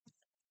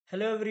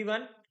Hello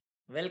everyone,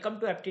 welcome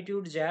to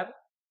Aptitude Jab.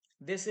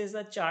 This is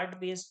a chart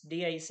based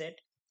DI set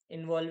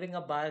involving a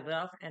bar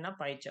graph and a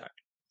pie chart.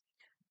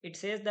 It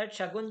says that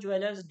Shagun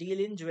Jewelers deal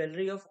in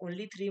jewelry of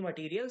only three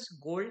materials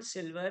gold,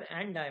 silver,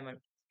 and diamond.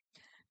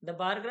 The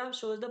bar graph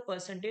shows the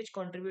percentage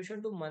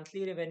contribution to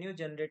monthly revenue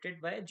generated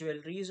by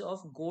jewelries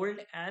of gold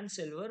and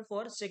silver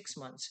for 6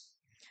 months.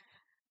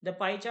 The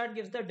pie chart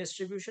gives the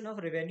distribution of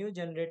revenue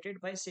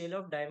generated by sale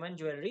of diamond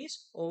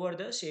jewelries over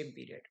the same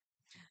period.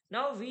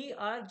 Now we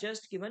are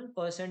just given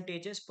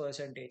percentages,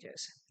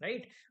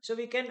 right? So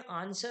we can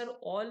answer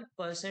all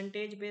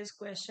percentage based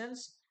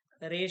questions,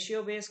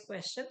 ratio based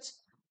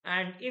questions,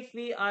 and if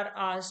we are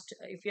asked,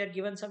 if we are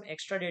given some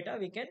extra data,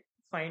 we can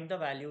find the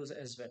values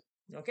as well.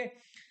 Okay.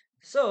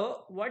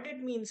 So what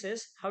it means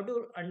is, how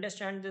to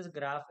understand this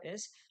graph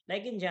is,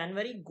 like in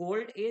January,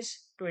 gold is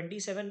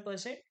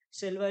 27%,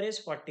 silver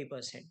is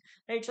 40%,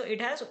 right? So it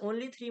has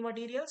only three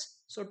materials,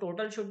 so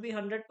total should be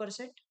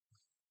 100%.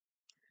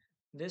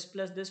 This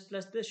plus this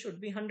plus this should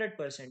be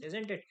 100%,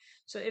 isn't it?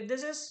 So if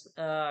this is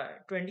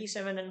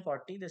 27 and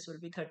 40, this will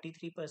be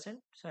 33%.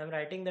 So I'm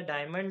writing the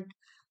diamond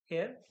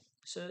here.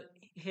 So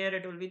here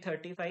it will be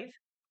 35,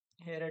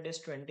 here it is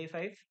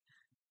 25,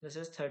 this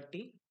is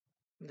 30,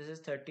 this is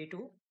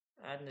 32,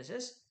 and this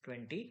is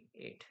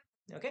 28.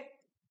 Okay.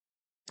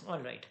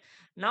 All right.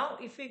 Now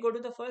if we go to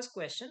the first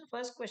question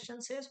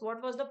says,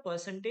 what was the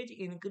percentage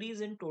increase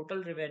in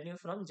total revenue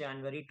from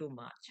January to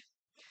March?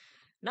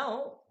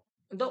 Now,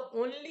 the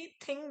only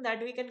thing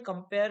that we can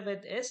compare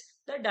with is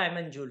the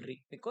diamond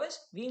jewelry, because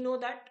we know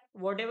that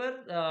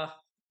whatever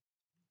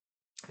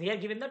we are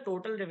given the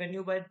total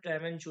revenue by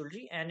diamond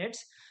jewelry and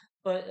its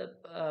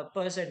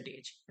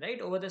percentage, right,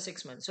 over the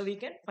 6 months. So we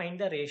can find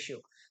the ratio.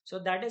 So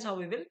that is how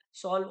we will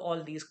solve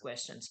all these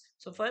questions.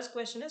 So first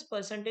question is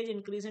percentage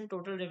increase in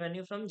total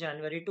revenue from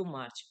January to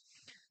March.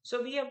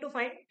 So we have to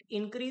find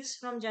increase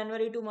from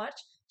January to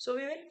March. So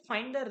we will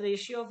find the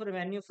ratio of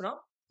revenue from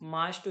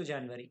March to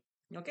January.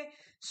 Okay.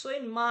 So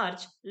in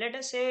March, let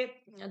us say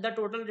the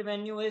total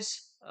revenue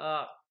is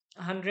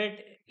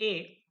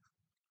 100A,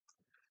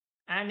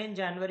 and in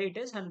January it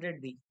is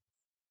 100B.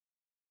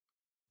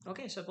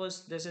 Okay,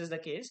 suppose this is the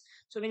case.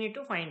 So we need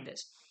to find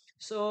this.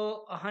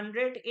 So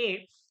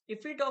 100A,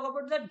 if we talk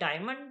about the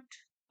diamond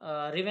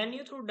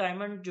revenue through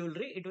diamond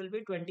jewelry, it will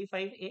be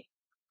 25A.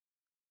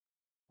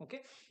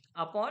 Okay,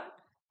 upon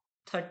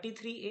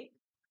 33A,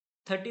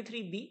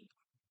 33B,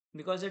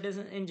 because it is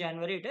in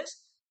January, it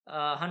is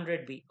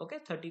 100B. Okay,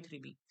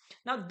 33B.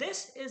 Now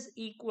this is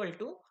equal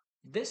to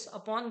this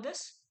upon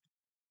this,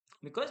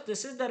 because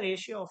this is the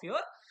ratio of your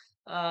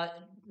uh,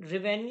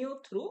 revenue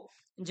through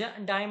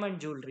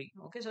diamond jewelry.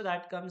 Okay, so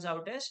that comes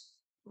out as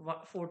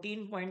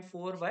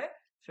 14.4 by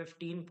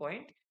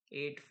 15.84.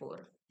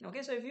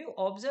 Okay, so if you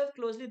observe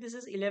closely, this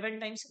is 11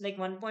 times, like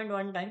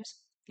 1.1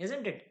 times,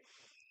 isn't it?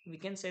 We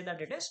can say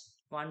that it is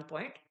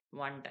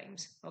 1.1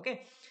 times.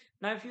 Okay,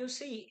 now if you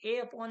see a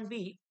upon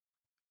b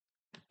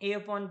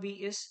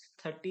is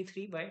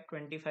 33 by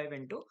 25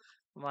 into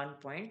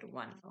 1.1.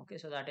 Okay,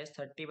 so that is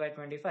 30 by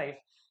 25,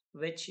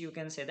 which you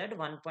can say that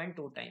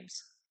 1.2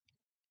 times.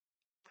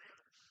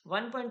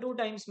 1.2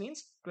 times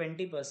means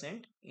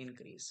 20%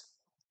 increase.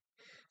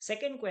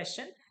 Second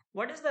question,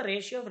 what is the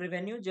ratio of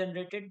revenue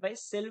generated by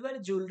silver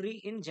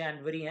jewelry in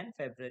January and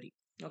February?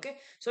 Okay,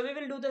 so we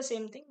will do the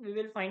same thing. We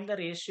will find the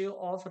ratio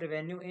of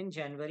revenue in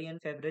January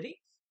and February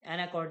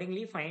and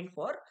accordingly find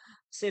for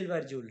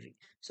silver jewelry.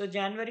 So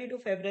January to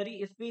February,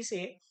 if we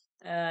say,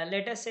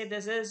 let us say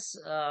this is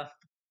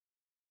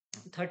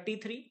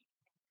 33.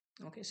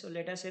 Okay, so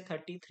let us say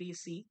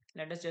 33C.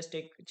 Let us just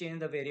change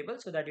the variable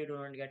so that you do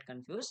not get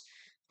confused.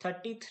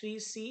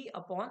 33C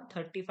upon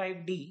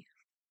 35D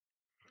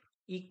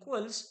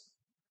equals,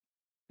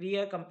 we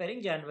are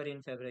comparing January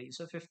and February.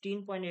 So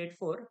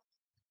 15.84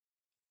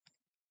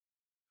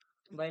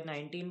 by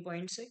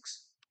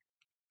 19.6.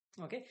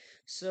 Okay,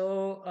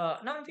 so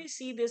now if we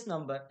see this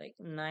number, like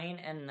 9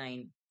 and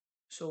 9,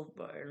 so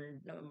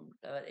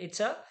it's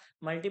a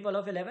multiple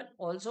of 11.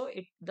 Also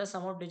the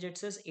sum of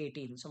digits is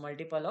 18, so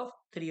multiple of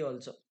 3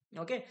 also.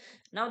 Okay,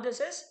 now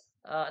this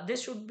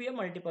should be a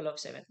multiple of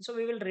 7, so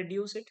we will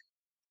reduce it,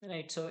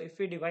 right? So if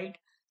we divide,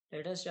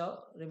 let us now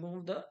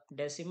remove the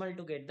decimal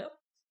to get the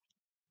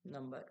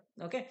number.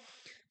 Okay,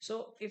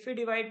 so if we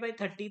divide by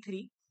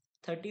 33,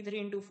 33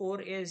 into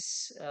 4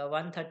 is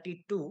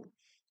 132,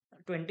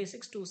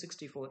 26 to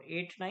 64,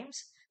 8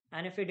 times.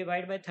 And if we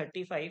divide by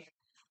 35,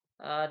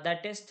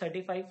 that is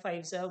 35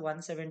 5s are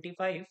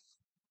 175,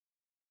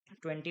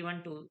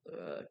 21 to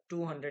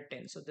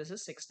 210. So this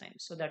is 6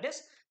 times. So that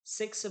is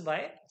 6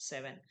 by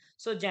 7.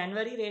 So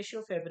January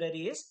ratio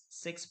February is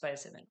 6 by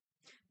 7.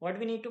 What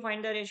we need to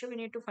find the ratio? We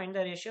need to find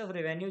the ratio of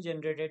revenue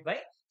generated by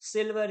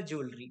silver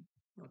jewelry.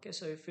 Okay,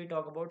 so if we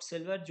talk about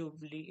silver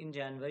jewelry in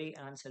January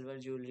and silver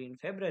jewelry in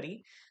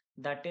February,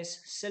 that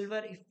is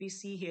silver, if we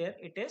see here,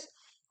 it is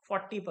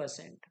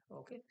 40%.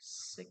 Okay,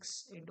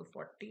 6 into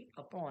 40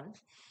 upon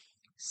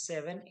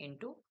 7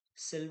 into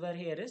silver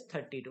here is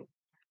 32.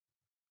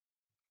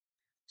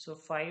 So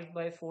 5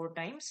 by 4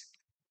 times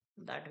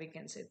that we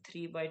can say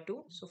 3 by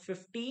 2. So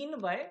 15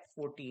 by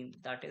 14,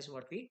 that is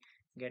what we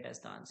get as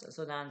the answer.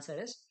 So the answer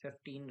is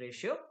 15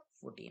 ratio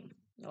 14.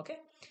 Okay.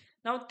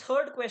 Now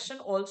third question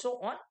also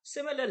on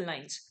similar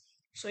lines.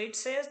 So it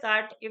says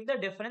that if the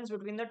difference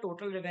between the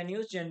total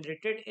revenues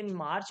generated in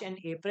March and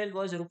April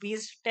was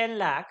rupees 10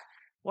 lakh,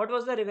 what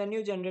was the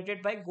revenue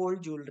generated by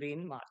gold jewelry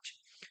in March?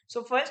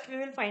 So first we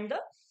will find the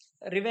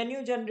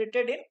revenue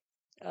generated in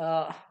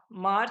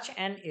March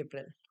and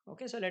April.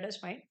 Okay, so let us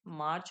find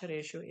March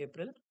ratio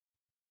April,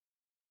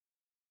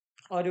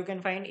 or you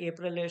can find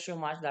April ratio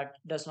March, that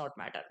does not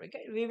matter.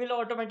 Okay, we will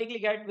automatically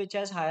get which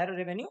has higher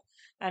revenue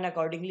and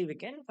accordingly we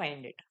can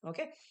find it.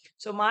 Okay,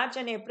 so March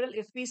and April,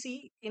 if we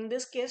see in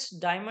this case,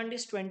 diamond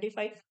is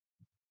 25.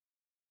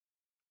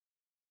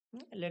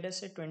 Let us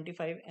say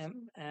 25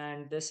 m,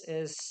 and this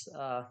is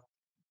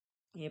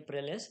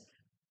April is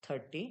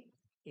 30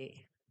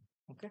 a.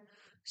 Okay,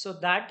 so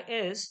that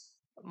is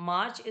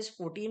March is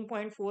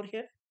 14.4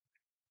 here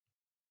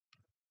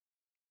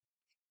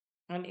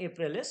and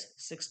April is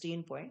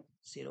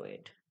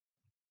 16.08.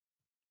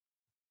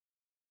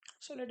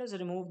 So let us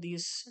remove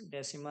these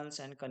decimals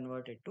and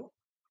convert it to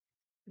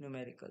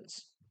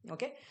numericals.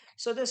 Okay,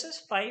 so this is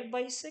 5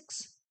 by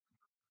 6.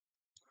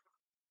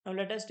 Now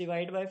let us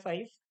divide by 5.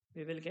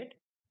 We will get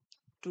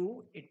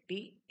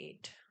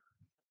 288.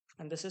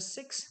 And this is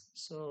 6.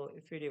 So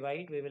if we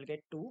divide, we will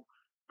get 2.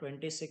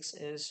 26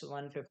 is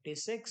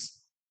 156.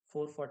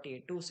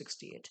 448,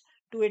 268.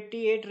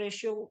 288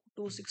 ratio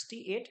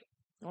 268.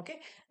 Okay.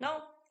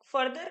 Now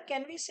further,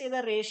 can we say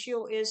the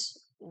ratio is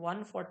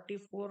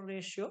 144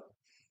 ratio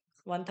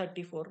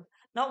 134.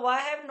 Now why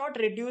I have not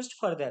reduced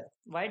further?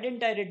 Why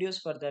didn't I reduce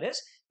further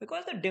is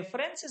because the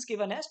difference is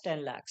given as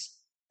 10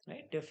 lakhs,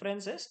 right?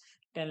 Difference is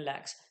 10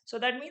 lakhs. So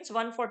that means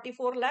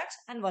 144 lakhs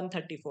and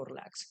 134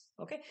 lakhs.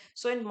 Okay.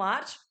 So in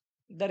March,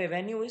 the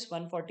revenue is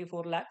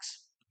 144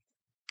 lakhs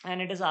and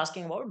it is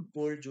asking about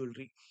gold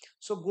jewelry.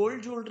 So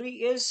gold jewelry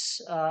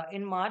is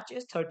in March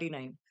is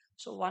 39.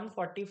 So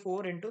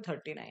 144 into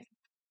 39.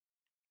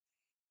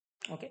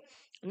 Okay.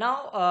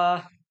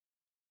 Now,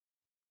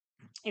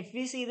 if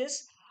we see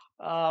this,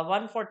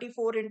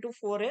 144 into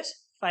 4 is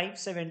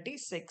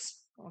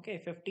 576.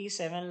 Okay,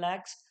 57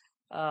 lakhs,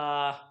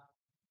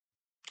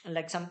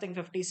 like something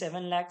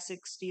 57 lakhs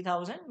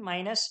 60,000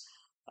 minus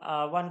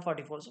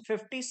 144. So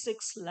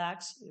 56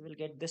 lakhs, we will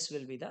get, this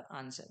will be the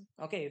answer.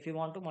 Okay, if you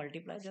want to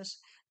multiply, just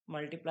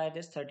multiply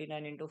this.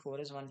 39 into 4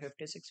 is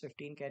 156,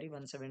 15 carry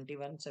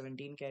 171,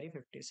 17 carry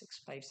 56,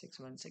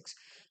 5616.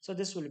 So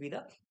this will be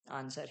the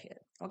answer here.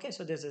 Okay,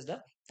 so this is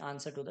the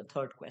answer to the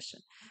third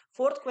question.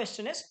 Fourth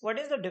question is, what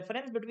is the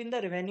difference between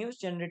the revenues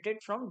generated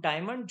from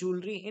diamond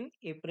jewelry in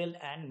April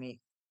and May?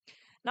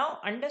 Now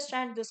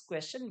understand this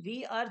question.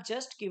 We are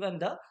just given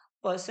the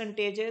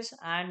percentages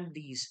and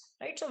these,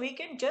 right? So we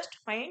can just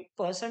find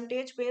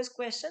percentage based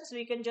questions.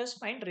 We can just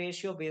find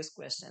ratio based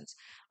questions.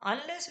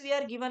 Unless we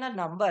are given a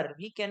number,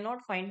 we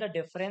cannot find the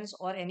difference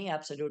or any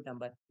absolute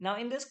number. Now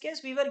in this case,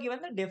 we were given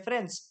the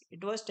difference.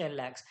 It was 10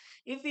 lakhs.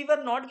 If we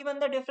were not given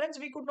the difference,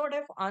 we could not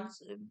have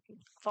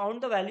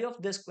found the value of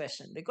this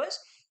question because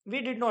we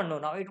did not know.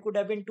 Now it could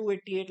have been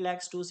 288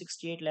 lakhs,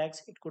 268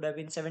 lakhs. It could have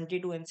been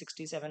 72 and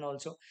 67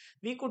 also.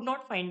 We could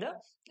not find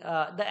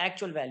the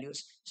actual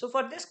values. So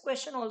for this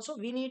question also,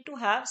 we need to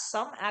have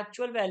some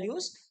actual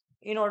values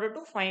in order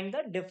to find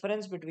the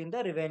difference between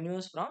the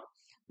revenues from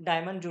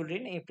diamond jewelry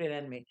in April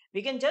and May.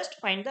 We can just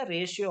find the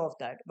ratio of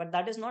that, but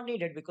that is not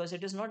needed because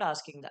it is not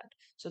asking that.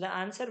 So the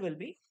answer will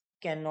be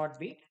cannot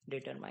be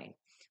determined.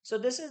 So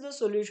this is the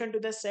solution to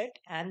the set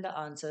and the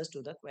answers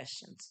to the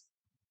questions.